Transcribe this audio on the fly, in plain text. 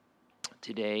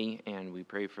today, and we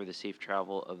pray for the safe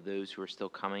travel of those who are still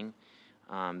coming,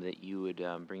 that you would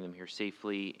bring them here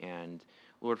safely. And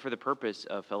Lord, for the purpose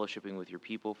of fellowshipping with your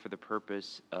people, for the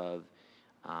purpose of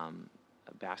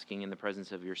basking in the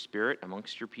presence of your Spirit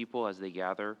amongst your people as they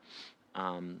gather.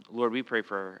 Lord, we pray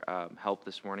for help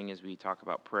this morning as we talk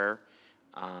about prayer.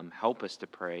 Help us to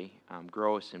pray.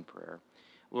 Grow us in prayer.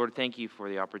 Lord, thank you for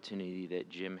the opportunity that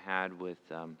Jim had with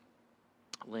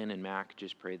Lynn and Mac.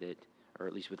 Just pray that, or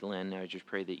at least with Lynn, I just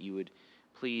pray that you would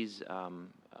please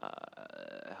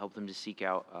help them to seek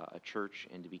out a church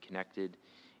and to be connected.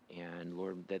 And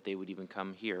Lord, that they would even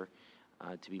come here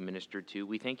to be ministered to.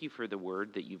 We thank you for the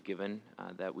word that you've given,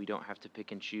 that we don't have to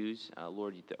pick and choose.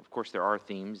 Lord, of course, there are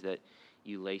themes that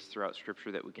you lace throughout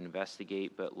Scripture that we can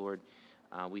investigate, but Lord,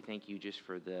 we thank you just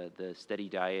for the steady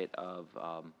diet of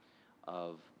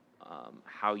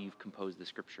how you've composed the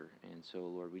Scripture. And so,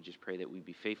 Lord, we just pray that we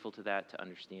be faithful to that, to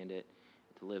understand it,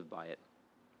 to live by it.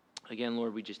 Again,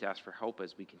 Lord, we just ask for help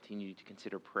as we continue to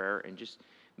consider prayer, and just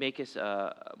make us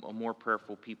a more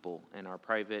prayerful people in our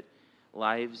private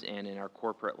lives and in our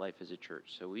corporate life as a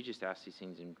church. So we just ask these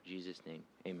things in Jesus' name.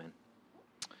 Amen.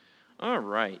 All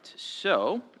right.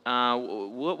 So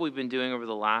what we've been doing over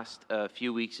the last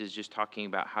few weeks is just talking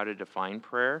about how to define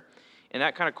prayer. And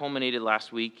that kind of culminated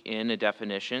last week in a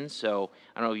definition. So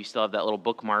I don't know if you still have that little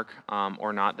bookmark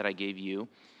or not that I gave you.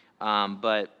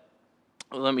 But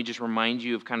let me just remind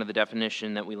you of kind of the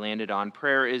definition that we landed on.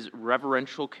 Prayer is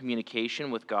reverential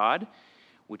communication with God,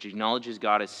 which acknowledges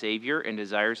God as Savior and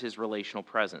desires His relational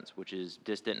presence, which is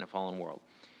distant in a fallen world.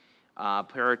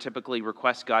 Prayer typically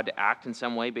requests God to act in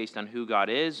some way based on who God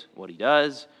is, what He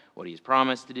does, what He has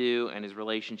promised to do, and His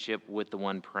relationship with the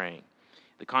one praying.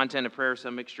 The content of prayer is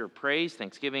a mixture of praise,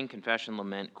 thanksgiving, confession,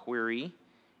 lament, query,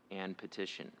 and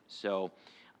petition. So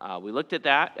we looked at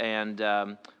that, and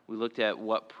we looked at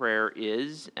what prayer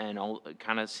is, and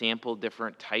kind of sampled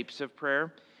different types of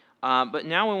prayer. But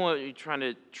now we want to try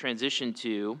to transition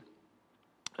to,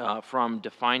 from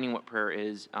defining what prayer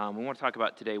is, we want to talk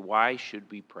about today, why should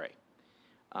we pray?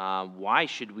 Why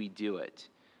should we do it?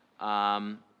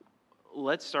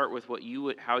 Let's start with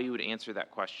how you would answer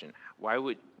that question. Why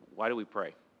do we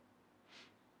pray?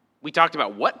 We talked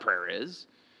about what prayer is,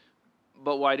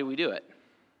 but why do we do it?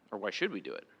 Or why should we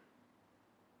do it?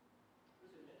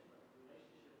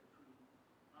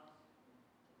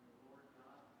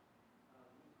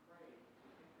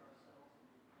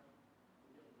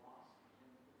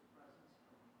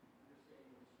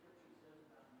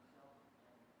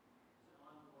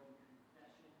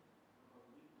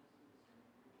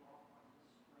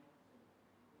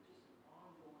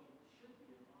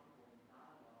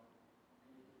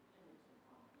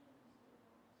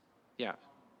 Yeah.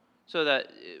 So that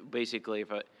basically,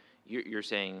 you're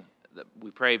saying that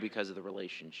we pray because of the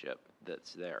relationship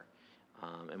that's there,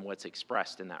 and what's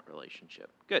expressed in that relationship.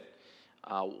 Good.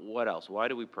 What else? Why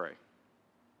do we pray?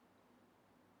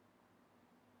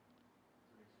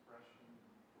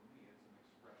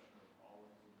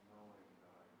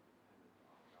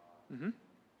 Mm-hmm.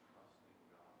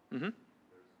 Mm-hmm. There's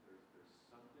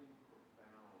something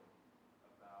profound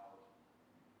about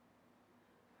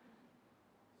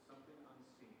something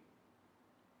unseen,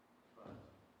 but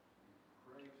you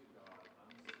pray to God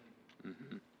unseen.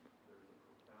 Mm-hmm. There's a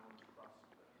profound trust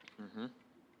there. Mm-hmm.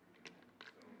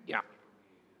 So Yeah. prayer for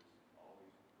me is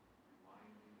always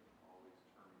reminding and always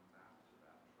turning back to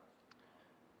that trust in God.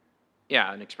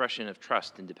 Yeah, an expression of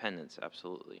trust and dependence,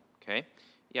 absolutely. Okay.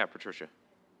 Yeah, Patricia.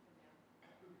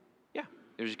 Yeah,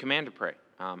 there's a command to pray.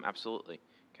 Absolutely.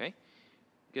 Okay.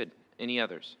 Good. Any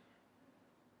others?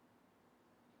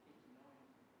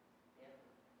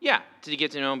 Yeah, to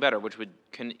get to know him better, which would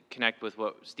connect with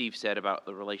what Steve said about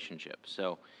the relationship.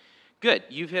 So, good.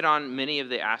 You've hit on many of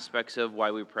the aspects of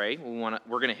why we pray. We're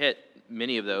going to hit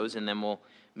many of those, and then we'll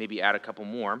maybe add a couple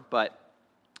more. But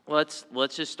let's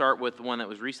just start with the one that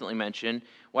was recently mentioned.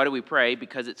 Why do we pray?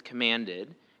 Because it's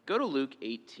commanded. Go to Luke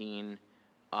 18,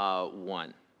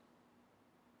 1.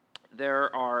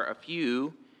 There are a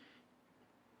few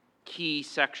key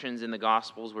sections in the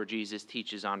Gospels where Jesus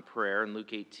teaches on prayer, and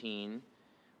Luke 18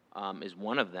 is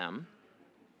one of them.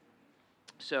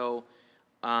 So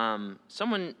and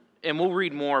we'll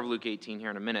read more of Luke 18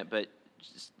 here in a minute, but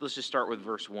let's just start with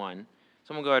verse 1.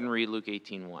 Someone go ahead and read Luke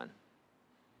 18, 1.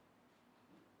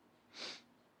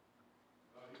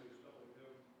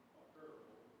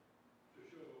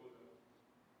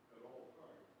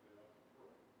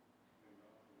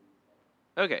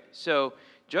 Okay, so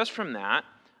just from that,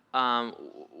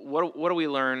 what do we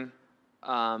learn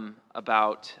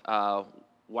about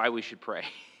why we should pray?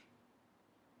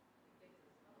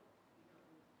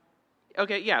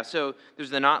 Okay, yeah, so there's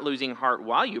the not losing heart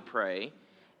while you pray,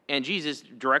 and Jesus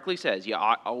directly says you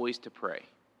ought always to pray,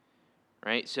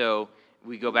 right? So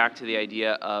we go back to the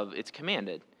idea of it's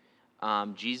commanded.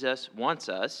 Jesus wants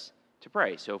us to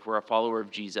pray. So if we're a follower of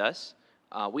Jesus,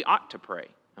 we ought to pray,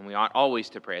 and we ought always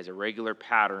to pray as a regular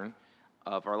pattern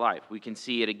of our life. We can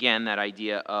see it again, that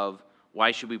idea of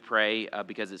why should we pray?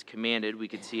 Because it's commanded. We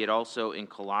could see it also in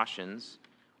Colossians.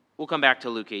 We'll come back to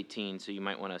Luke 18, so you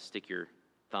might want to stick your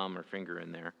thumb or finger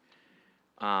in there.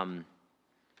 But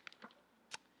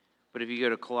if you go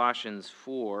to Colossians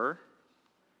 4,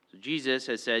 so Jesus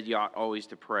has said you ought always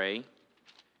to pray,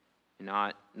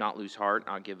 and not lose heart,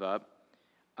 not give up.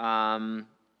 Paul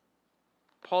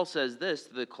says this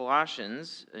to the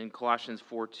Colossians in Colossians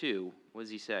 4:2. What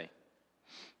does he say?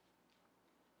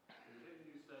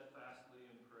 Continue steadfastly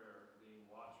in prayer, being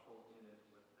watchful in it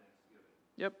with thanksgiving.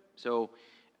 Yep. So,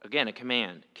 again, a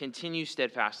command. Continue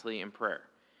steadfastly in prayer.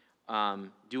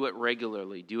 Do it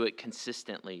regularly. Do it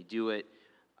consistently. Do it,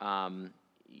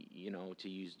 to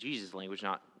use Jesus' language,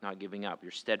 not giving up.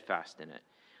 You're steadfast in it.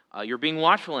 You're being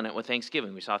watchful in it with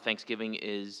thanksgiving. We saw thanksgiving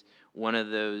is one of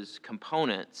those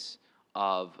components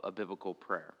of a biblical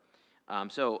prayer.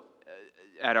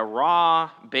 At a raw,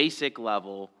 basic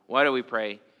level, why do we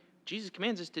pray? Jesus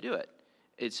commands us to do it.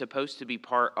 It's supposed to be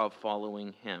part of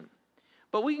following him.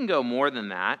 But we can go more than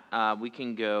that. We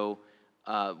can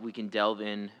delve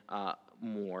in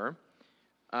more.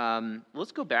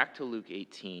 Let's go back to Luke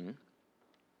 18.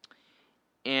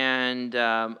 And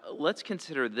let's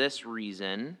consider this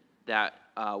reason that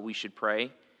we should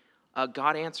pray.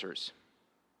 God answers.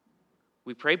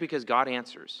 We pray because God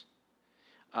answers.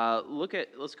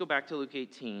 Let's go back to Luke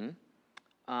 18.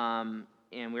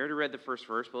 And we already read the first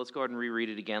verse, but let's go ahead and reread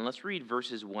it again. Let's read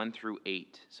verses 1 through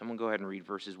 8. Someone go ahead and read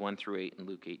verses 1 through 8 in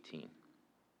Luke 18.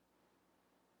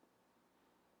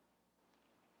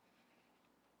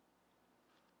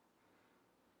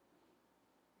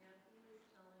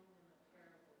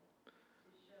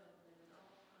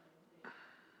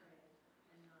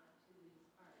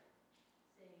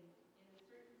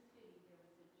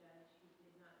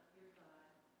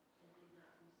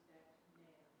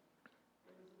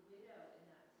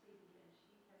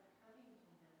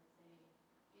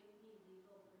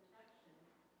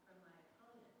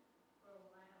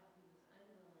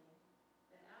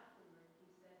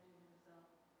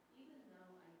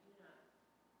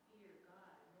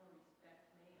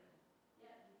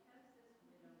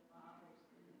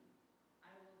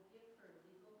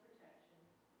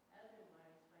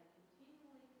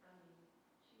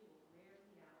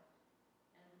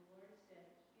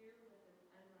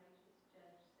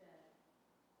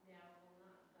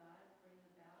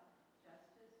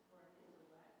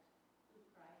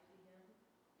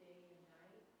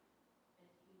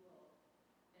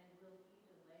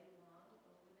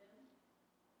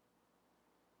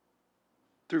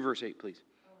 Through verse 8, please.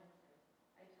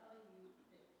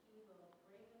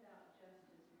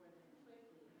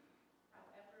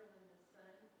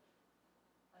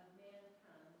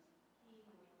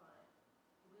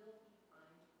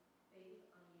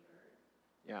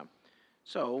 Yeah.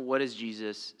 So, what is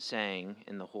Jesus saying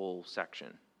in the whole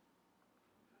section?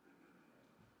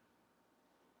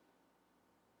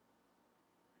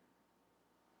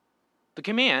 The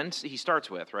command he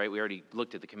starts with, right? We already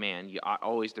looked at the command. You ought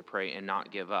always to pray and not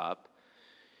give up.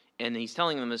 And he's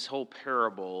telling them this whole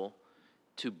parable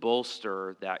to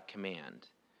bolster that command.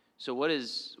 So what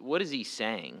is he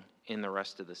saying in the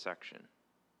rest of the section?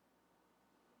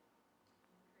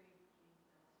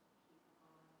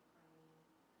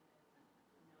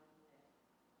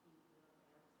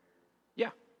 Yeah.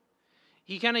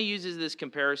 He kind of uses this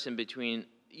comparison between,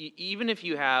 even if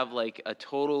you have like a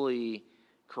totally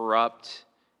corrupt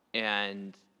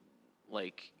and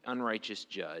like unrighteous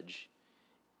judge,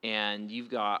 and you've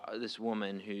got this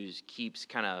woman who keeps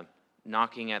kind of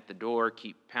knocking at the door,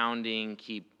 keep pounding,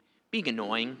 keep being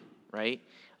annoying, right?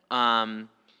 And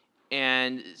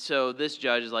so this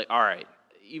judge is like, all right,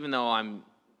 even though I'm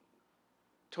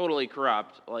totally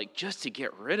corrupt, like just to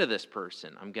get rid of this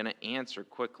person, I'm going to answer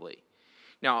quickly.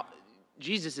 Now,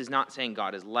 Jesus is not saying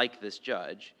God is like this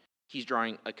judge. He's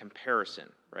drawing a comparison,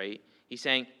 right? He's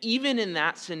saying, even in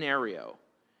that scenario,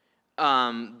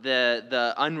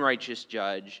 the unrighteous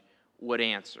judge would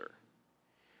answer.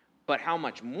 But how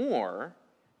much more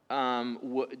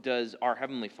does our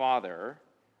Heavenly Father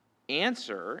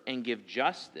answer and give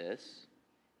justice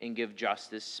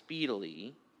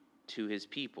speedily to his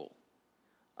people?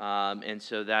 And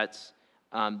so that's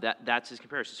his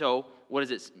comparison. So what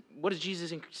is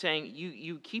Jesus saying?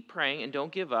 You keep praying and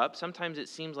don't give up. Sometimes it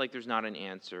seems like there's not an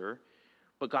answer,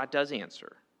 but God does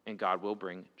answer. and God will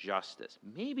bring justice.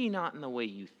 Maybe not in the way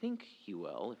you think he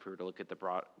will, if we were to look at the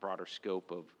broader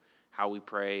scope of how we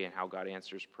pray and how God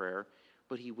answers prayer,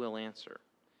 but he will answer.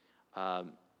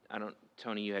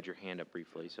 Tony, you had your hand up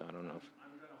briefly, so I don't know if...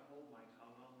 I'm going to hold my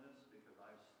tongue on this because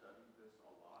I've studied this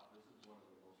a lot. This is one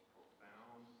of the most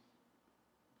profound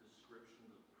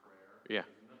descriptions of prayer. Yeah.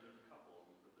 There's a couple of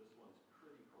them, but this one's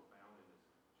pretty profound and it's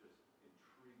just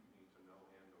intrigued me to no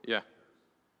end over Yeah. the years.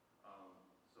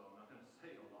 So I'm not going to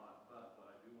say a lot, but what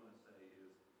I do want to say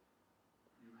is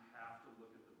you have to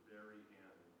look at the very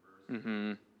end in verse.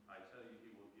 Mm-hmm. I tell you,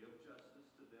 he will give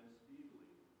justice to them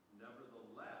speedily.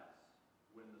 Nevertheless,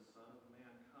 when the Son of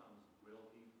Man comes, will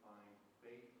he find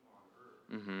faith on earth?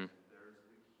 Mm-hmm. And there's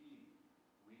the key.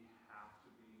 We have to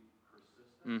be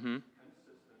persistent, Mm-hmm.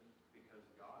 consistent, because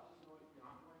God is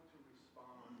not going to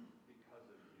respond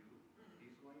because of you.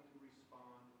 He's going to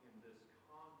respond in this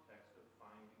context of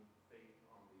finding faith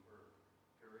on the earth.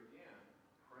 Here again,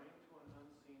 praying to an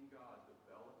unseen God,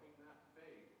 developing that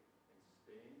faith, and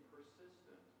staying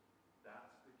persistent,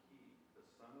 that's the key. The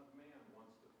Son of Man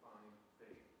wants to find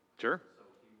faith. Sure. So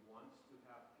he wants to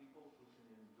have people who can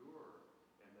endure,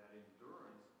 and that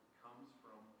endurance comes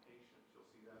from patience. You'll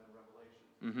see that in Revelation.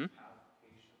 Mm-hmm. Have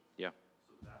patience. Yeah.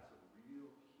 So that's a real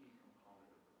key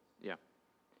component of this. Yeah.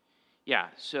 Yeah,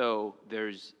 so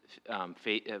there's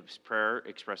faith. Prayer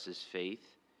expresses faith,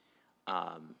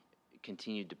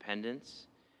 continued dependence.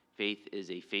 Faith is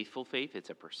a faithful faith. It's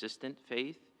a persistent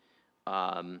faith.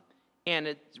 And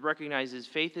it recognizes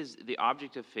faith is, the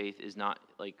object of faith is not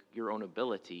like your own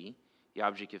ability. The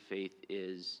object of faith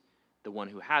is the one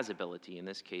who has ability, in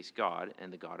this case God,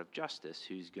 and the God of justice,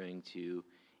 who's going to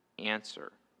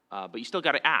answer. But you still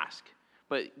got to ask.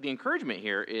 But the encouragement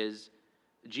here is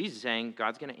Jesus saying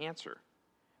God's going to answer.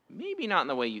 Maybe not in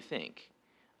the way you think,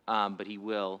 but he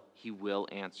will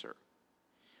answer.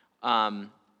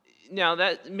 Now,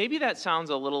 that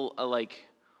sounds a little like,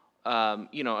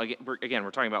 again,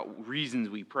 we're talking about reasons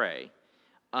we pray.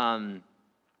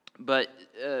 But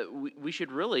we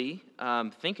should really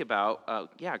think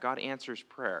about, God answers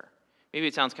prayer. Maybe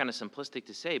it sounds kind of simplistic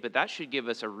to say, but that should give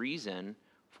us a reason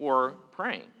for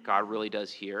praying. God really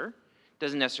does hear.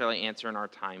 Doesn't necessarily answer in our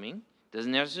timing.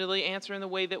 Doesn't necessarily answer in the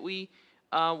way that we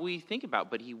think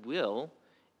about, but he will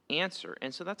answer.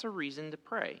 And so that's a reason to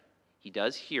pray. He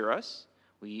does hear us.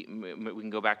 We can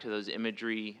go back to those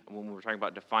imagery when we were talking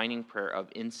about defining prayer of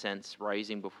incense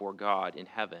rising before God in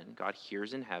heaven. God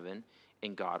hears in heaven,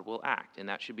 and God will act. And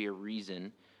that should be a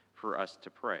reason for us to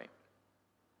pray.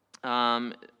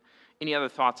 Any other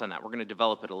thoughts on that? We're going to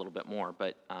develop it a little bit more,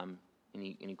 but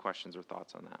any questions or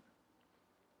thoughts on that?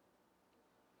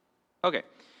 Okay.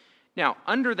 Now,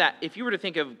 under that, if you were to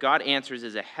think of God answers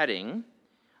as a heading,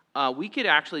 we could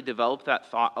actually develop that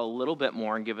thought a little bit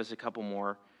more and give us a couple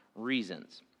more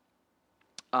reasons.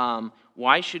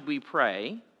 Why should we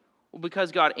pray? Well,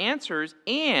 because God answers,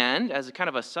 and as a kind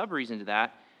of a sub-reason to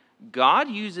that, God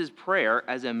uses prayer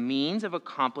as a means of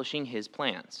accomplishing his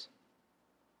plans.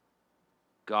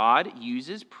 God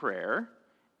uses prayer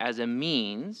as a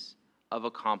means of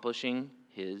accomplishing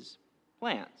his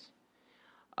plans.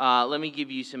 Let me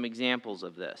give you some examples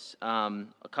of this. A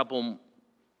couple,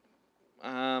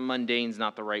 mundane's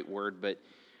not the right word, but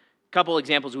a couple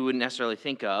examples we wouldn't necessarily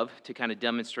think of to kind of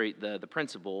demonstrate the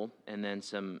principle, and then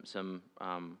some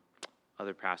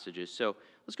other passages. So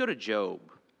let's go to Job.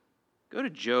 Go to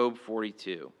Job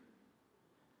 42.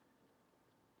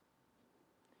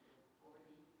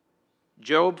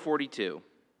 Job 42.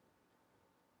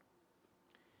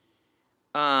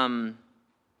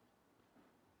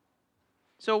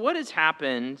 So what has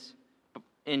happened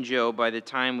in Job by the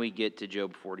time we get to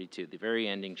Job 42, the very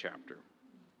ending chapter?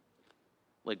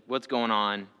 Like, what's going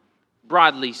on,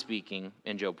 broadly speaking,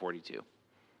 in Job 42?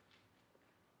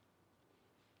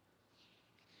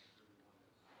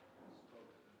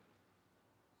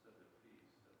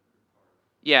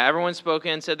 Yeah, everyone's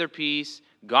spoken, said their piece.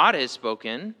 God has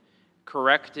spoken,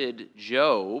 corrected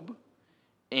Job,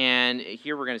 and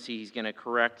here we're going to see he's going to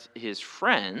correct his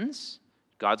friends.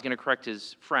 God's going to correct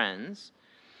his friends.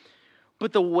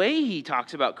 But the way he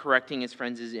talks about correcting his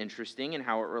friends is interesting and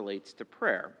how it relates to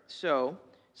prayer. So,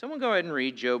 someone go ahead and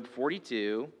read Job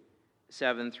 42,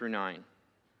 7 through 9.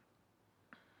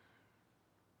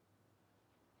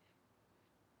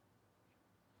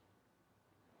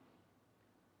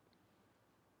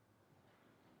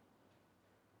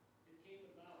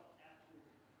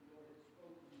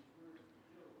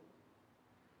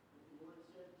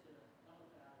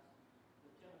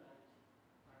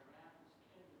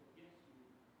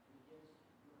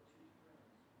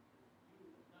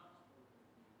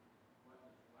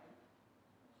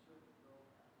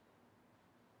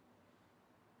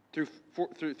 through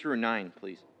 9,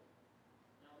 please.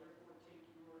 Now therefore take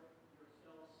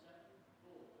yourselves 7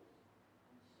 bulls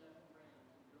and 7 rams,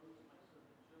 and go to my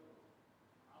servant Job.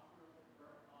 Offer up a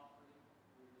burnt offering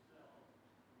for yourselves,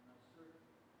 and my servant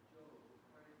Job will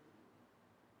pray for you.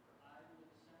 For I will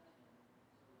accept him,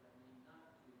 so that I may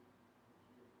not do with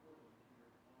you according to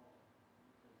your calling,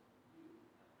 because you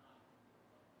have not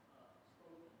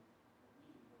spoken of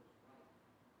me what is right,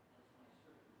 as my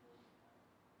servant Job has.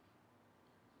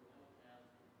 So Eliphaz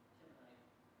the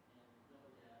Temanite and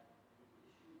Bildad the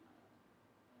Shuhite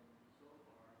and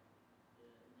Zophar the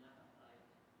Naamathite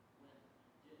went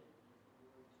and did as the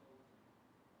Lord told them,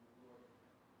 and the Lord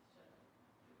accepted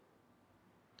Job.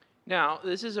 Now,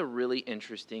 this is a really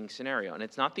interesting scenario, and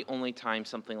it's not the only time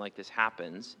something like this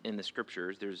happens in the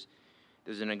scriptures. There's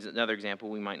another example,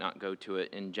 we might not go to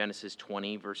it, in Genesis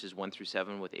 20, verses 1 through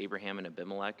 7 with Abraham and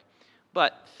Abimelech.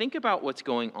 But think about what's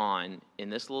going on in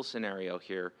this little scenario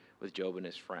here with Job and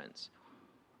his friends.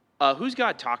 Who's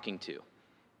God talking to?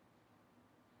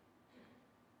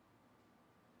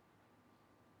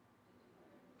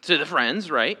 To the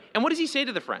friends, right? And what does he say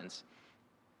to the friends?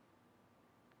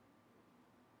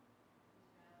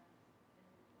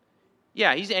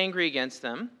 Yeah, he's angry against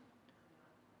them.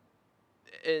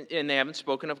 And they haven't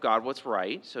spoken of God what's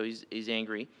right, so he's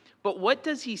angry. But what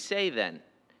does he say then?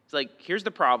 It's like, here's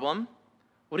the problem.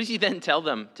 What does he then tell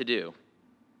them to do?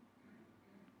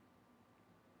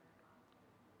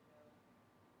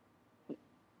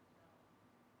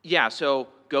 Yeah, so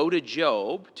go to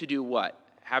Job to do what?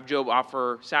 Have Job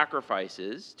offer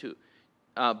sacrifices to,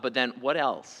 but then what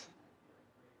else?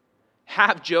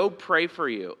 Have Job pray for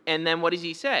you. And then what does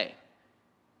he say?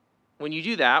 When you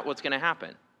do that, what's going to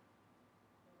happen?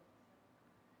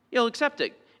 He'll accept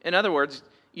it. In other words,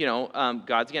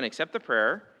 God's going to accept the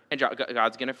prayer, and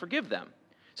God's going to forgive them.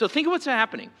 So think of what's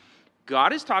happening.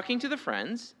 God is talking to the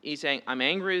friends. He's saying, I'm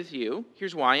angry with you.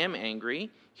 Here's why I'm angry.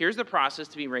 Here's the process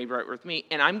to be made right with me,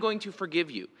 and I'm going to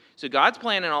forgive you. So God's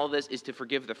plan in all of this is to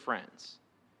forgive the friends.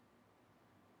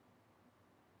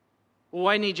 Well,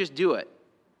 why didn't he just do it?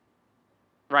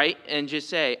 Right? And just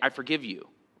say, I forgive you.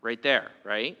 Right there,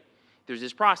 right? There's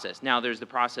this process. Now there's the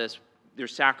process,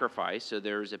 there's sacrifice, so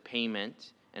there's a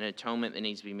payment, an atonement that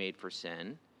needs to be made for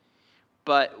sin.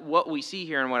 But what we see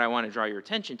here and what I want to draw your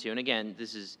attention to, and again,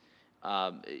 this is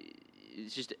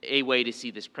it's just a way to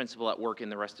see this principle at work in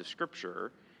the rest of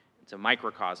Scripture. It's a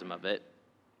microcosm of it,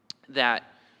 that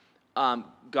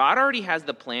God already has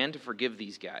the plan to forgive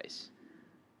these guys.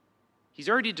 He's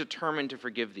already determined to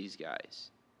forgive these guys.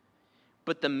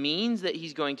 But the means that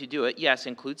he's going to do it, yes,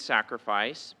 includes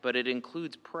sacrifice, but it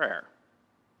includes prayer.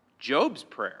 Job's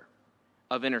prayer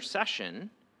of intercession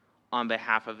on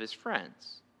behalf of his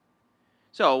friends.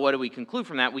 So what do we conclude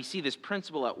from that? We see this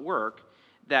principle at work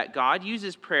that God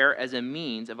uses prayer as a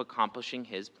means of accomplishing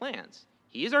his plans.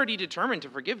 He is already determined to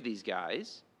forgive these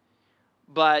guys,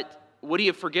 but would he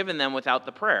have forgiven them without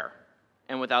the prayer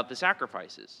and without the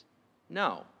sacrifices?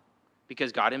 No,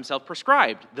 because God himself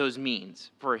prescribed those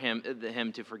means for him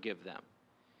to forgive them.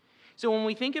 So when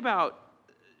we think about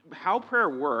how prayer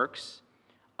works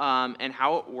and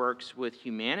how it works with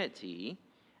humanity,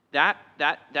 that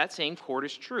same chord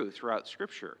is true throughout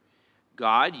Scripture.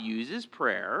 God uses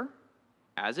prayer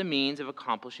as a means of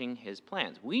accomplishing his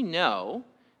plans. We know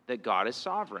that God is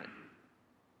sovereign.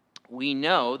 We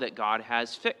know that God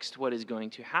has fixed what is going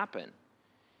to happen.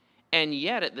 And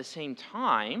yet, at the same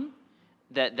time,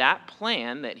 that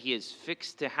plan that he has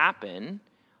fixed to happen,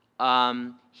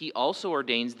 he also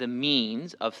ordains the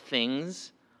means of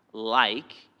things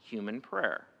like human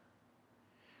prayer.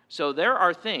 So there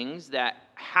are things that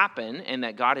happen and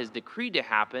that God has decreed to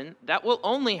happen that will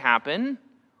only happen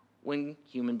when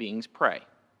human beings pray.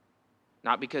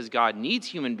 Not because God needs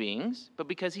human beings, but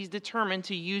because he's determined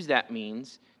to use that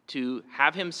means to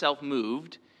have himself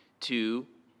moved to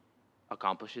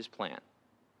accomplish his plan.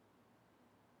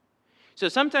 So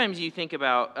sometimes you think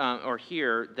about or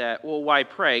hear that, well, why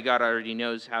pray? God already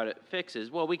knows how it fixes.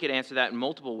 Well, we could answer that in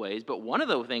multiple ways, but one of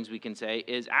the things we can say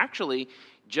is actually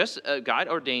just God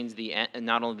ordains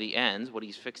not only the ends, what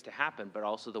he's fixed to happen, but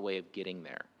also the way of getting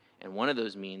there. And one of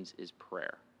those means is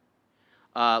prayer.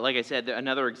 Like I said,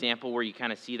 another example where you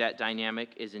kind of see that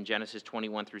dynamic is in Genesis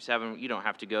 21 through 7. You don't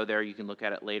have to go there. You can look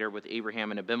at it later with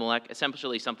Abraham and Abimelech.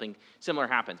 Essentially, something similar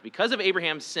happens. Because of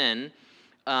Abraham's sin,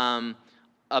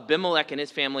 Abimelech and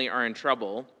his family are in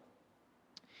trouble.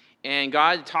 And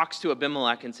God talks to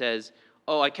Abimelech and says,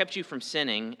 oh, I kept you from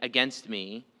sinning against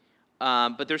me,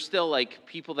 but there's still like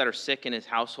people that are sick in his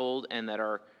household and that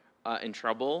are in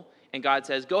trouble. And God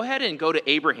says, go ahead and go to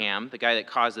Abraham, the guy that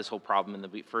caused this whole problem in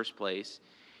the first place,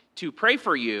 to pray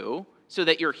for you so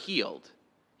that you're healed.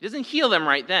 He doesn't heal them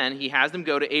right then. He has them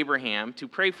go to Abraham to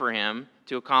pray for him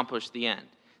to accomplish the end.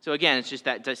 So again, it's just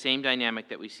that same dynamic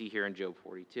that we see here in Job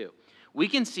 42. We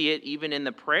can see it even in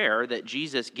the prayer that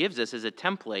Jesus gives us as a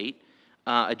template,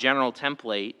 a general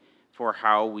template for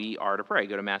how we are to pray.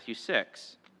 Go to Matthew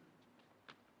 6.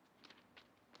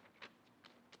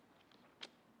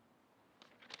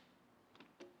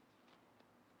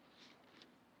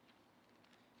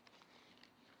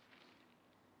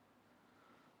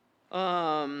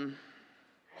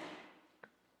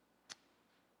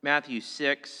 Matthew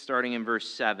 6, starting in verse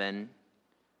 7,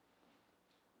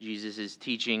 Jesus is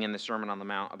teaching in the Sermon on the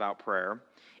Mount about prayer.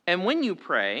 And when you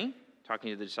pray,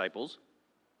 talking to the disciples,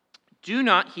 do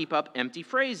not heap up empty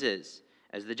phrases,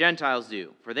 as the Gentiles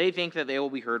do, for they think that they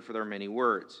will be heard for their many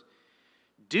words.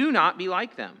 Do not be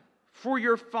like them, for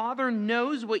your Father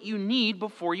knows what you need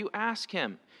before you ask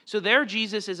him. So there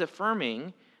Jesus is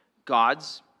affirming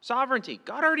God's sovereignty.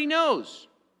 God already knows.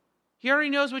 He already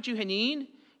knows what you need.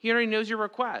 He already knows your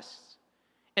requests.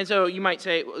 And so you might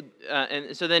say,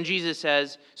 and so then Jesus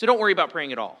says, so don't worry about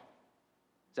praying at all.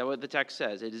 Is that what the text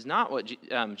says? It is not what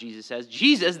Jesus says.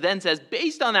 Jesus then says,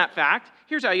 based on that fact,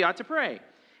 here's how you ought to pray.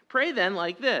 Pray then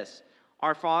like this: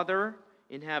 Our Father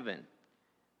in heaven,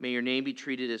 may your name be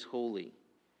treated as holy.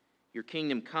 Your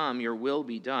kingdom come, your will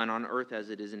be done on earth as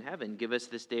it is in heaven. Give us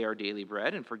this day our daily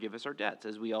bread, and forgive us our debts,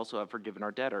 as we also have forgiven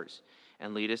our debtors.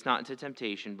 And lead us not into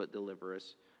temptation, but deliver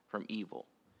us from evil.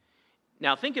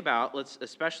 Now let's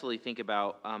especially think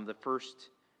about the first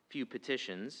few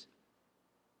petitions.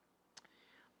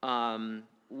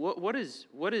 What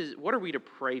are we to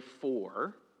pray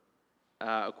for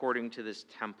according to this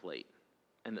template?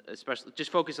 And especially,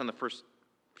 just focus on the first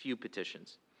few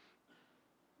petitions.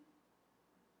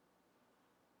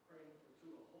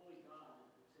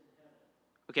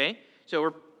 Okay,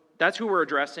 so that's who we're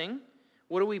addressing.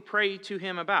 What do we pray to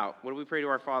him about? What do we pray to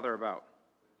our Father about?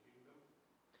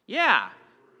 Yeah,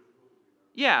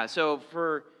 so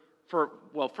first,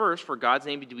 for God's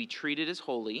name to be treated as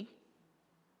holy,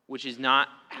 which is not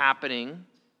happening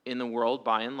in the world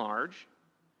by and large.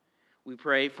 We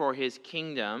pray for his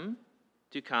kingdom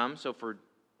to come, so for,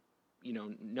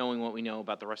 knowing what we know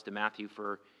about the rest of Matthew,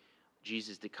 for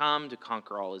Jesus to come, to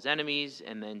conquer all his enemies,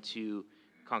 and then to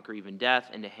conquer even death,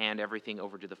 and to hand everything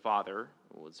over to the Father.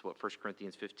 Well, that's what 1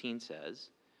 Corinthians 15 says.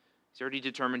 He's already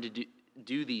determined to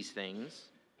do these things.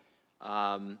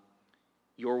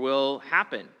 Your will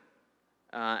happen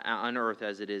on earth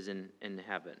as it is in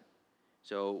heaven.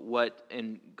 So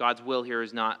and God's will here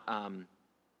is not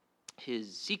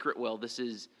his secret will. This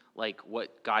is like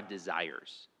what God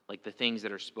desires, like the things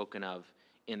that are spoken of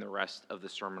in the rest of the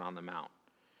Sermon on the Mount,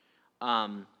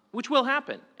 which will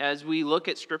happen as we look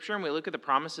at Scripture and we look at the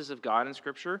promises of God in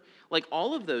Scripture. Like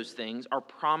all of those things are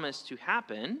promised to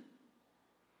happen,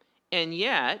 and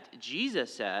yet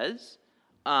Jesus says,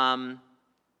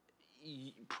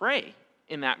 pray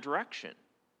in that direction.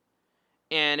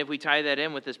 And if we tie that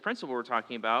in with this principle we're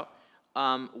talking about,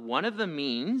 one of the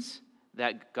means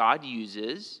that God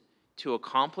uses to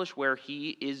accomplish where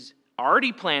he is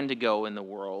already planned to go in the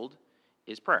world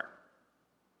is prayer.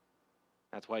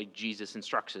 That's why Jesus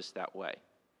instructs us that way.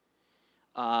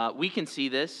 We can see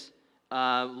this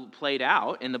played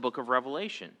out in the book of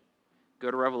Revelation.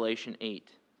 Go to Revelation 8.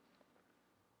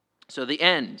 So the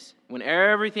end, when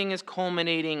everything is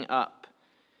culminating up,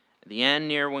 the end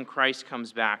near when Christ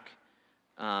comes back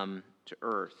to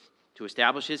earth to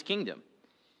establish his kingdom.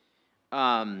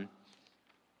 Part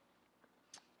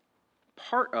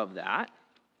of that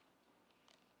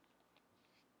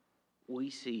we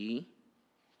see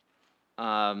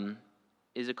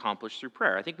is accomplished through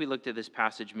prayer. I think we looked at this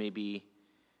passage maybe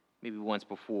once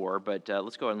before, but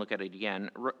let's go ahead and look at it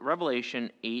again. Revelation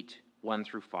 8, 1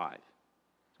 through 5.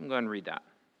 I'm going to read that.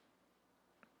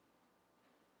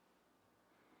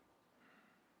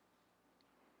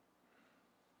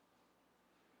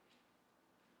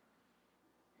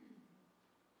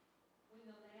 When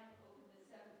the Lamb opened the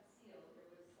seventh seal, there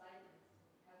was silence in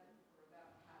heaven for about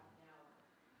half an hour.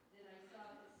 Then I saw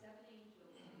the seven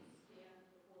angels who stand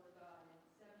before God, and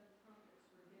seven trumpets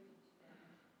were given to them.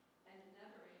 And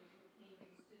another angel came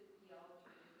and stood at the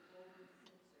altar with a golden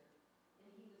censer, and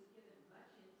he was given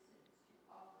much incense to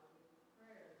offer with the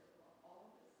prayers of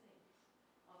all the saints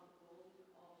on the golden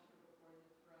altar before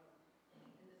the throne.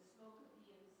 And the smoke of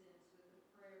the incense with the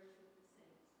prayers of the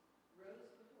saints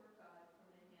rose before God from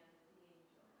the hand of the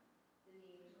angel. Then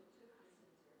the angel took the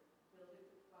censer, filled it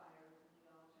with fire from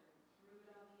the altar, and threw it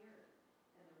on the earth.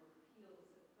 And there were peals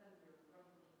of thunder,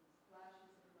 rumblings,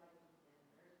 flashes of lightning, and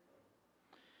an earthquake.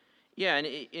 Yeah, and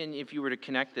if you were to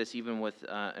connect this even with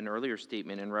an earlier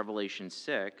statement in Revelation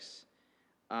 6,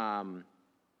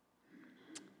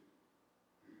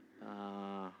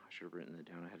 should have written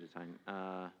it down ahead of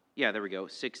time. Yeah, there we go.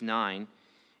 6:9.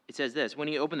 It says this: When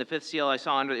he opened the fifth seal, I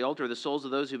saw under the altar the souls of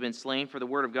those who had been slain for the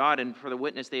word of God and for the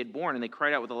witness they had borne. And they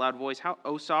cried out with a loud voice,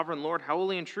 O sovereign Lord, how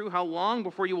holy and true, how long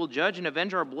before you will judge and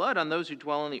avenge our blood on those who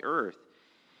dwell on the earth?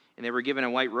 And they were given a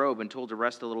white robe and told to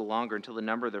rest a little longer until the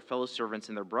number of their fellow servants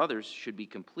and their brothers should be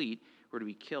complete, or to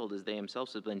be killed as they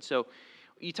themselves had been. So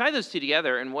you tie those two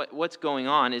together, and what's going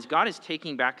on is God is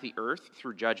taking back the earth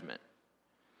through judgment.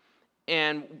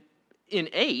 And in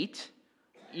 8,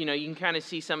 you can kind of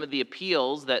see some of the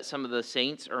appeals that some of the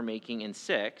saints are making in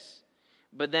 6.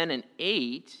 But then in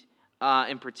 8,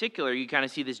 in particular, you kind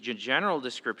of see this general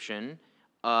description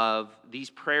of these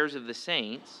prayers of the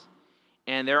saints,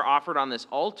 and they're offered on this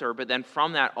altar, but then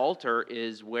from that altar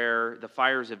is where the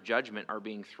fires of judgment are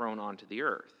being thrown onto the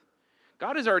earth.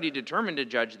 God is already determined to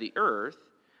judge the earth,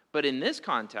 but in this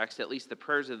context, at least the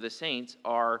prayers of the saints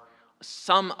are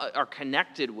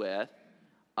connected with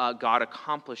God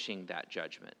accomplishing that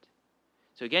judgment.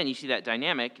 So again, you see that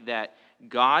dynamic that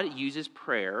God uses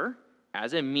prayer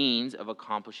as a means of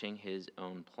accomplishing his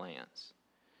own plans.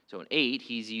 So in 8,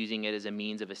 he's using it as a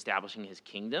means of establishing his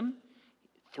kingdom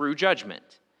through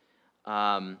judgment.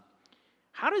 How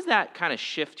does that kind of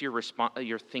shift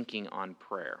your thinking on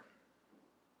prayer?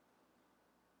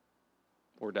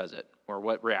 Or does it? Or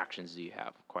what reactions do you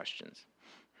have? Questions?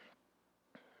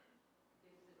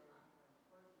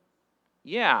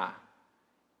 Yeah,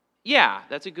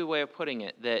 that's a good way of putting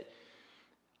it. That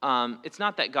it's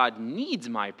not that God needs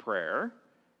my prayer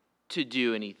to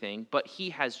do anything, but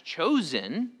he has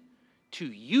chosen to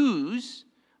use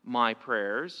my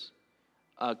prayers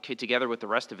together with the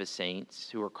rest of his saints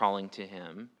who are calling to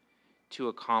him to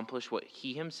accomplish what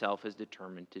he himself has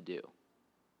determined to do.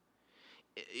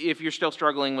 If you're still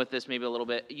struggling with this maybe a little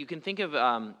bit, you can think of,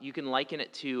 you can liken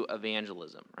it to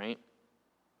evangelism, right?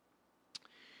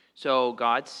 So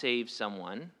God saves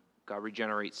someone, God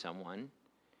regenerates someone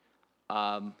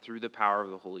through the power of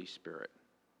the Holy Spirit.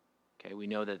 Okay, we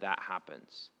know that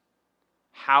happens.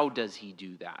 How does he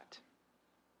do that?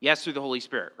 Yes, through the Holy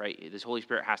Spirit, right? This Holy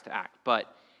Spirit has to act.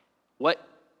 But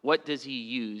what does he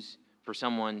use for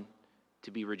someone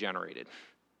to be regenerated?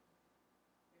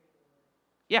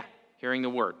 Yeah, hearing the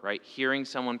word, right? Hearing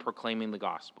someone proclaiming the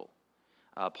gospel.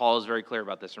 Paul is very clear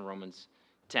about this in Romans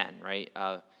 10, right?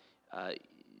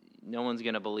 No one's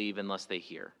going to believe unless they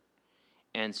hear.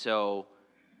 And so,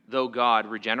 though God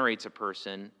regenerates a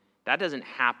person, that doesn't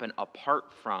happen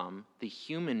apart from the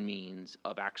human means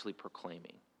of actually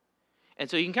proclaiming. And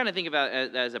so you can kind of think about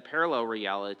it as a parallel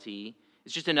reality.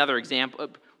 It's just another example.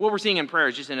 What we're seeing in prayer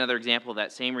is just another example of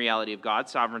that same reality of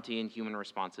God's sovereignty and human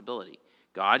responsibility.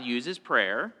 God uses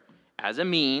prayer as a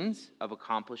means of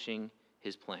accomplishing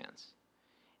his plans.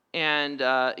 And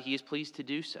he is pleased to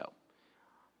do so.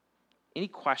 Any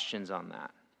questions on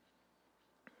that?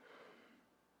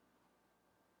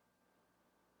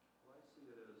 Well, I see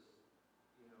it as,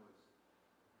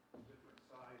 it's a different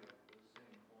side of the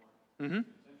same coin. Mm-hmm.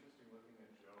 It's interesting looking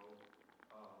at Job.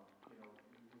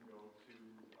 You can go to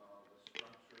the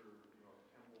structure,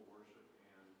 temple worship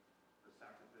and the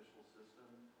sacrificial system.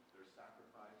 There's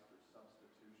sacrifice, there's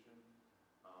substitution.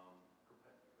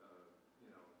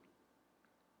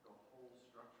 The whole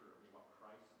structure of what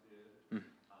Christ did.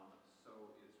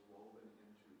 So it's woven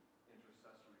into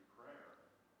intercessory prayer.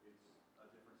 It's a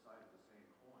different side of the same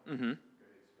coin. Mm-hmm.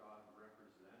 Okay, it's God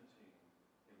representing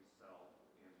himself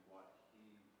in what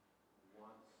he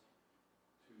wants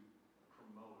to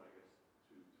promote, I guess,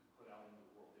 to put out into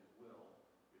the world, his will,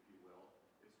 if you will.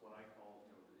 It's what I call,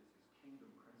 it's his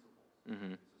kingdom principles.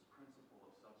 Mm-hmm. It's his principle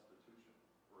of substitution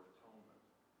or atonement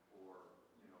or,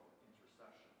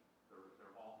 intercession.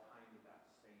 They're all kind of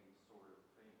that same sort of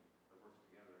thing that works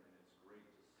together, and it's great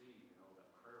to see,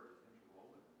 that prayer is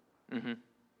interwoven. Mm-hmm.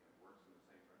 It works in the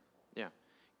same principle. Yeah.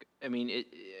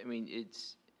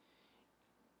 It's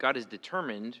God is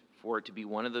determined for it to be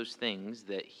one of those things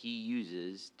that he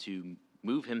uses to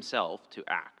move himself to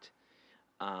act.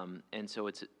 And so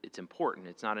it's important.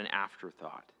 It's not an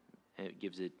afterthought. It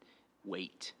gives it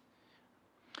weight.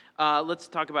 Let's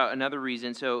talk about another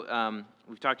reason. So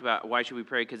we've talked about why should we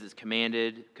pray? Because it's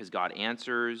commanded, because God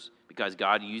answers, because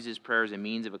God uses prayer as a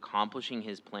means of accomplishing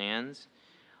his plans.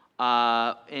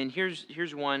 And here's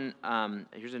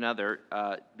another,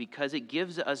 because it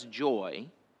gives us joy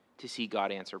to see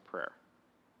God answer prayer.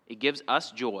 It gives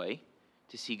us joy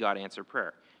to see God answer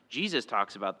prayer. Jesus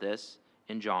talks about this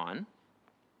in John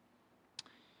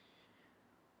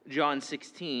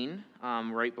 16,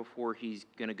 right before he's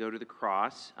going to go to the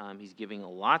cross. He's giving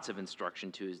lots of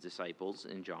instruction to his disciples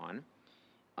in John.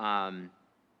 And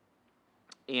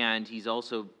he's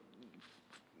also,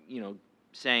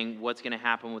 saying what's going to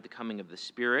happen with the coming of the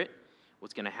Spirit,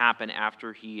 what's going to happen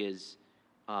after he is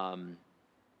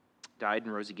died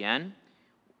and rose again.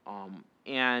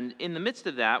 And in the midst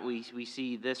of that, we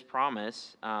see this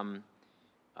promise, John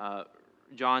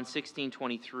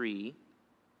 16:23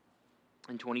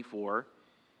 and 24.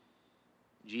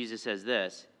 Jesus says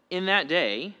this, "In that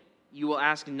day you will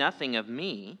ask nothing of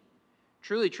me.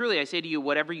 Truly, truly, I say to you,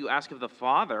 whatever you ask of the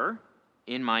Father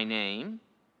in my name,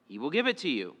 he will give it to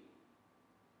you.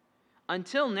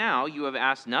 Until now you have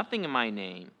asked nothing in my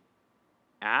name.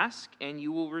 Ask, and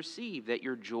you will receive, that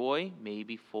your joy may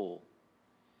be full."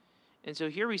 And so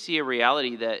here we see a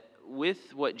reality that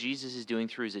with what Jesus is doing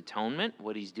through his atonement,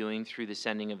 what he's doing through the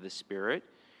sending of the Spirit,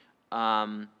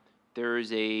 there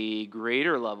is a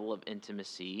greater level of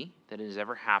intimacy that has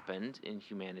ever happened in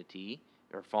humanity,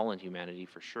 or fallen humanity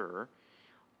for sure.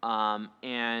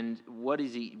 And what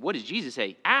does Jesus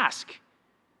say? Ask.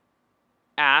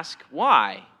 Ask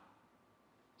why?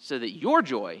 So that your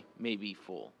joy may be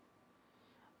full.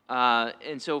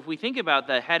 And so if we think about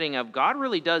the heading of God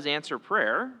really does answer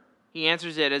prayer, he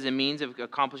answers it as a means of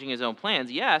accomplishing his own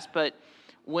plans, yes, but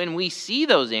when we see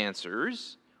those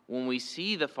answers, when we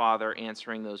see the Father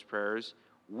answering those prayers,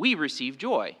 we receive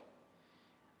joy.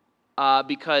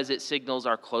 Because it signals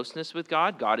our closeness with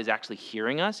God. God is actually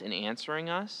hearing us and answering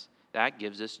us. That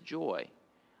gives us joy.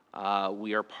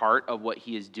 We are part of what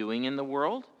he is doing in the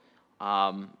world.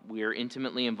 We are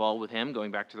intimately involved with him,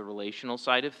 going back to the relational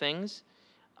side of things.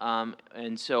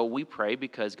 And so we pray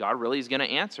because God really is going to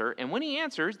answer. And when he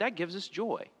answers, that gives us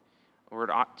joy, or it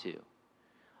ought to.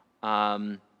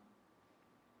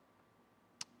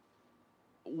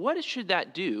 What should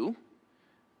that do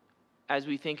as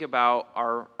we think about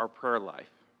our prayer life?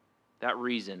 That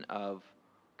reason of,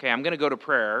 okay, I'm going to go to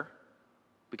prayer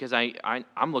because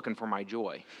I'm looking for my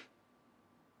joy.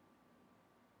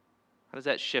 How does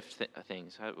that shift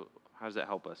things? How does that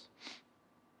help us?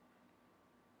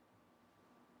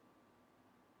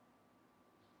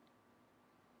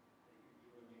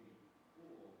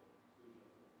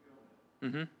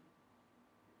 Mm-hmm.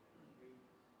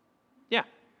 Yeah.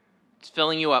 It's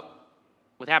filling you up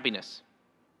with happiness,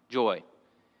 joy.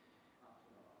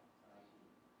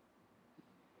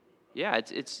 Yeah,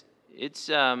 it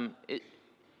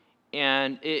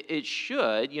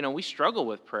should, we struggle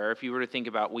with prayer. If you were to think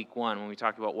about week 1, when we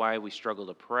talked about why we struggle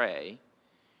to pray,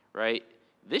 right?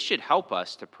 This should help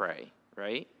us to pray,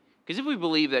 right? Because if we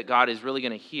believe that God is really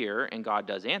going to hear, and God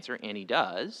does answer, and he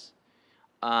does,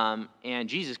 and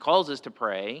Jesus calls us to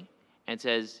pray and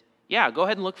says, yeah, go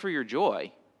ahead and look for your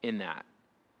joy in that.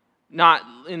 Not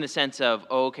in the sense of,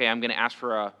 oh, okay, I'm going to ask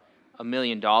for $1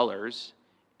 million,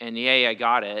 and yay, I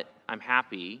got it, I'm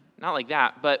happy. Not like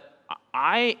that, but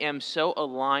I am so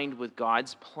aligned with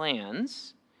God's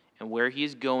plans and where he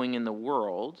is going in the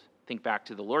world. Think back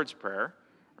to the Lord's Prayer,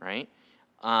 right?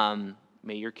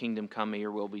 May your kingdom come, may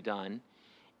your will be done.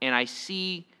 And I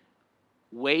see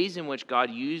ways in which God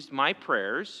used my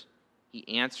prayers.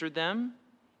 He answered them,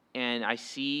 and I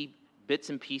see bits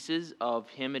and pieces of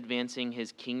him advancing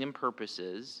his kingdom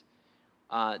purposes.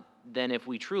 Then if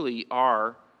we truly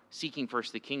are seeking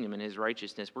first the kingdom and his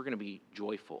righteousness, we're going to be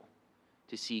joyful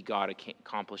to see God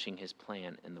accomplishing his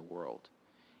plan in the world.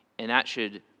 And that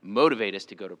should motivate us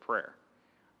to go to prayer.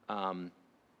 And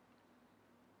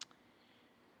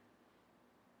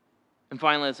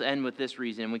finally, let's end with this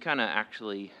reason. We kind of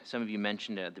actually, some of you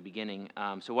mentioned it at the beginning.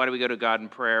 So why do we go to God in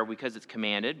prayer? Because it's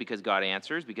commanded, because God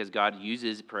answers, because God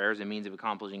uses prayer as a means of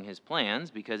accomplishing his plans,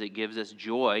 because it gives us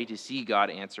joy to see God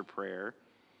answer prayer.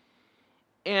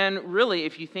 And really,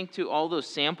 if you think to all those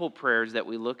sample prayers that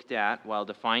we looked at while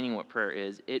defining what prayer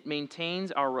is, it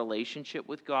maintains our relationship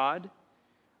with God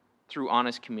through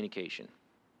honest communication.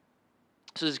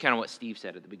 So this is kind of what Steve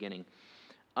said at the beginning.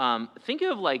 Think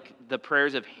of like the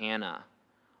prayers of Hannah,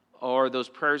 or those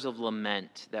prayers of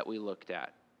lament that we looked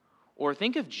at. Or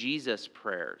think of Jesus'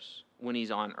 prayers when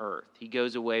he's on earth. He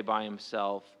goes away by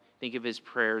himself. Think of his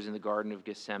prayers in the Garden of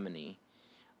Gethsemane.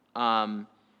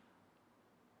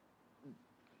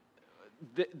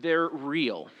 They're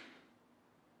real.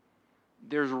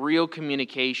 There's real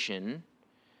communication,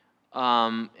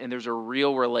 and there's a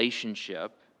real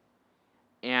relationship,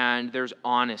 and there's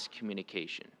honest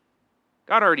communication.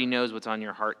 God already knows what's on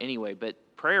your heart anyway, but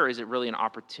prayer isn't really an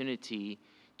opportunity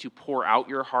to pour out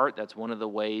your heart. That's one of the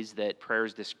ways that prayer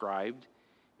is described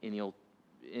in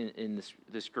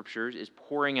the scriptures, is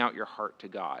pouring out your heart to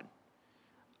God.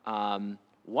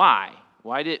 Why?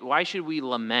 Why should we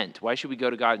lament? Why should we go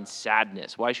to God in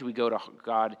sadness? Why should we go to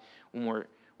God when we're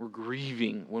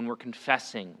grieving, when we're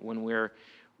confessing, when we're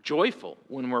joyful,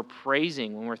 when we're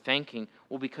praising, when we're thanking?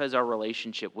 Well, because our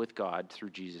relationship with God through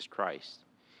Jesus Christ.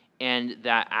 And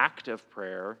that act of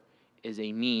prayer is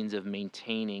a means of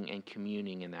maintaining and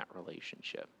communing in that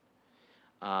relationship.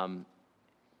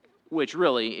 Which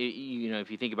really, if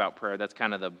you think about prayer, that's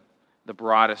kind of the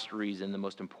broadest reason, the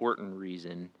most important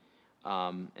reason,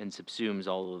 and subsumes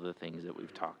all of the things that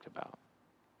we've talked about.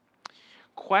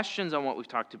 Questions on what we've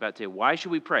talked about today. Why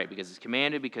should we pray? Because it's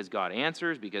commanded, because God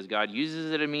answers, because God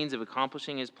uses it as a means of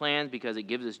accomplishing his plans, because it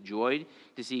gives us joy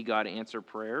to see God answer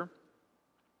prayer,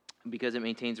 because it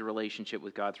maintains a relationship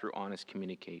with God through honest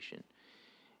communication.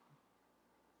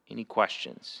 Any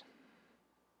questions?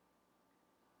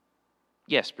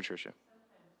 Yes, Patricia.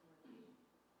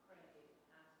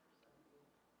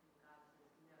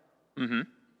 Mm-hmm.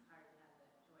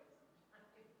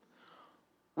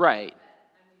 Right.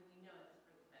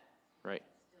 Right.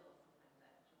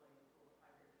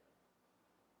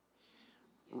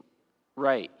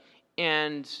 Right.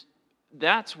 And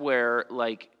that's where,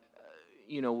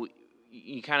 you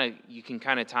can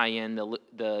kind of tie in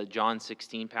the John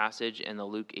 16 passage and the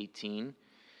Luke 18.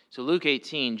 So Luke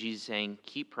 18, Jesus saying,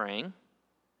 keep praying,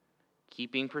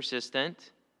 keep being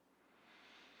persistent.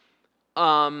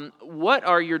 What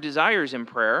are your desires in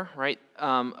prayer, right?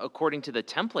 According to the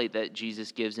template that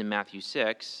Jesus gives in Matthew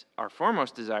 6, our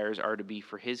foremost desires are to be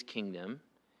for his kingdom,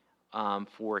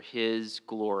 for his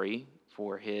glory,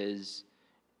 for his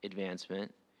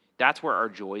advancement. That's where our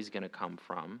joy is going to come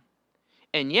from.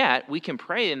 And yet, we can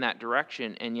pray in that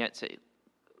direction and yet say,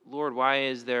 Lord,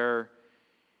 why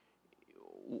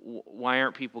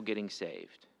aren't people getting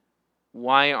saved?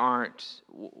 Why are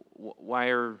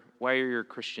your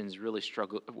Christians really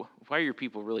struggling? Why are your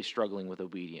people really struggling with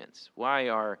obedience? Why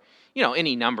are,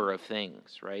 any number of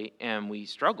things, right? And we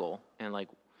struggle, and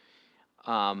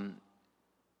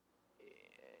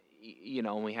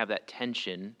we have that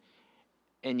tension,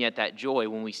 and yet that joy,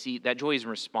 when we see, that joy is in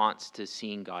response to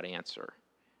seeing God answer.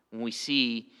 When we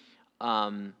see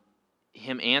him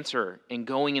answer and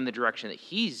going in the direction that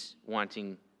he's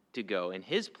wanting to go in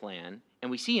his plan,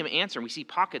 and we see him answer, and we see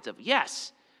pockets of,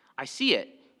 yes, I see it.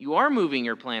 You are moving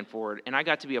your plan forward, and I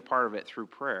got to be a part of it through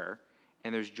prayer,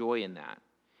 and there's joy in that.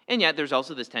 And yet there's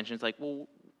also this tension. It's like, well,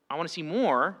 I want to see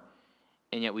more,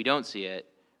 and yet we don't see it,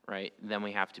 right? Then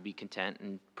we have to be content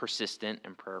and persistent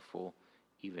and prayerful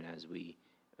even as we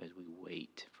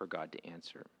wait for God to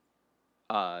answer.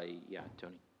 Yeah,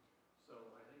 Tony. So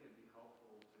I think it'd be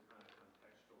helpful to kind of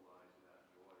contextualize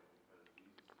that joy, because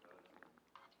Jesus does in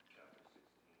chapter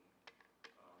 16.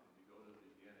 If you go to the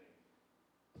beginning,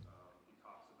 he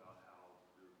talks about how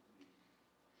the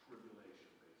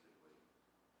tribulation, basically.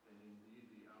 And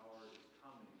indeed, the hour is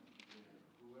coming when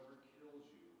whoever kills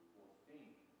you will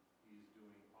think he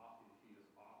is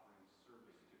offering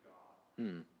service to God.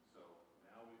 Hmm. So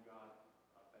now we've got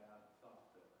a bad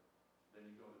thought there.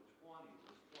 Then you go to 20,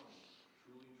 verse 20.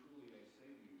 Truly, truly, I say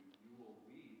to you, you will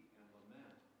weep and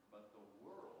lament, but the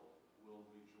world will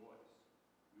rejoice.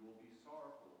 You will be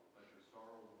sorrowful, but your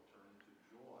sorrow will turn into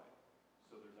joy.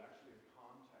 So there's actually a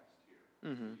context here.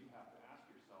 Mm-hmm. So you have to ask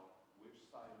yourself, which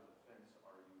side of the fence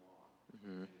are you on?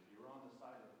 Mm-hmm. And if you're on the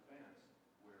side of the fence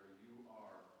where you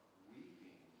are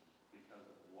weeping because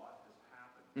of what has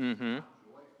happened, Mm-hmm. not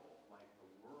joyful like the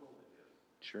world is,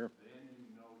 Sure. then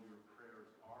you know your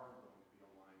prayers are going to be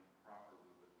aligned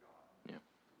properly with God. Yeah.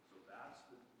 So that's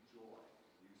the joy.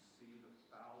 You see the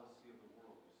fallacy of the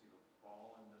world. You see the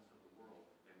fallenness of the world.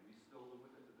 And we still live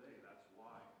with it today. That's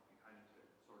why, and kind of to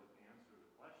sort of answer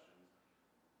the questions,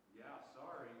 yeah,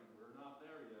 sorry, we're not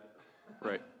there yet.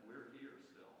 Right. We're here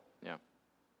still. Yeah.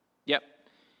 Yep.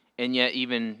 And yet,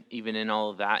 even in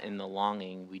all of that, in the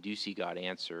longing, we do see God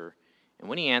answer. And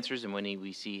when he answers, and when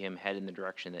we see him head in the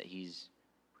direction that he's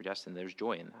predestined, there's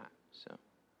joy in that. So,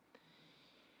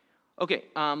 okay,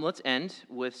 let's end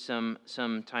with some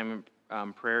time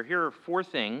in prayer. Here are 4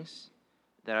 things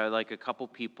that I'd like a couple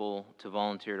people to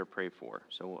volunteer to pray for.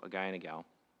 So, a guy and a gal.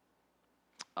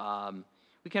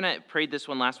 We kind of prayed this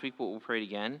one last week, but we'll pray it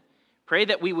again. Pray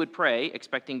that we would pray,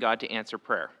 expecting God to answer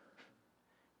prayer.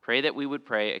 Pray that we would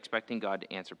pray, expecting God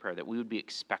to answer prayer, that we would be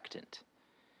expectant.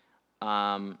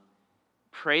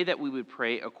 Pray that we would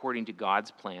pray according to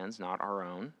God's plans, not our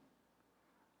own.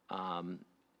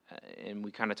 And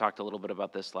we kind of talked a little bit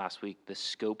about this last week, the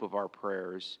scope of our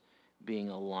prayers being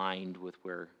aligned with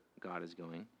where God is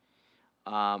going.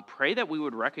 Pray that we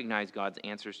would recognize God's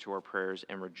answers to our prayers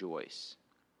and rejoice.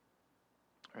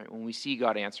 Right? When we see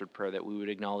God answered prayer, that we would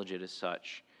acknowledge it as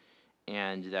such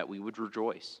and that we would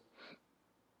rejoice.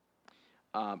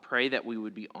 Pray that we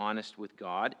would be honest with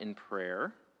God in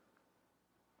prayer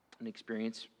and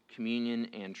experience communion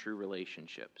and true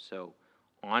relationship. So,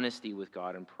 honesty with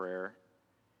God in prayer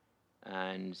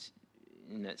and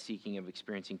in that seeking of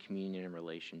experiencing communion and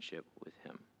relationship with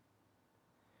Him.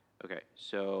 Okay,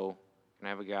 so can I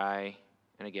have a guy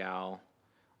and a gal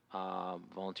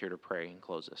volunteer to pray and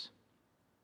close us?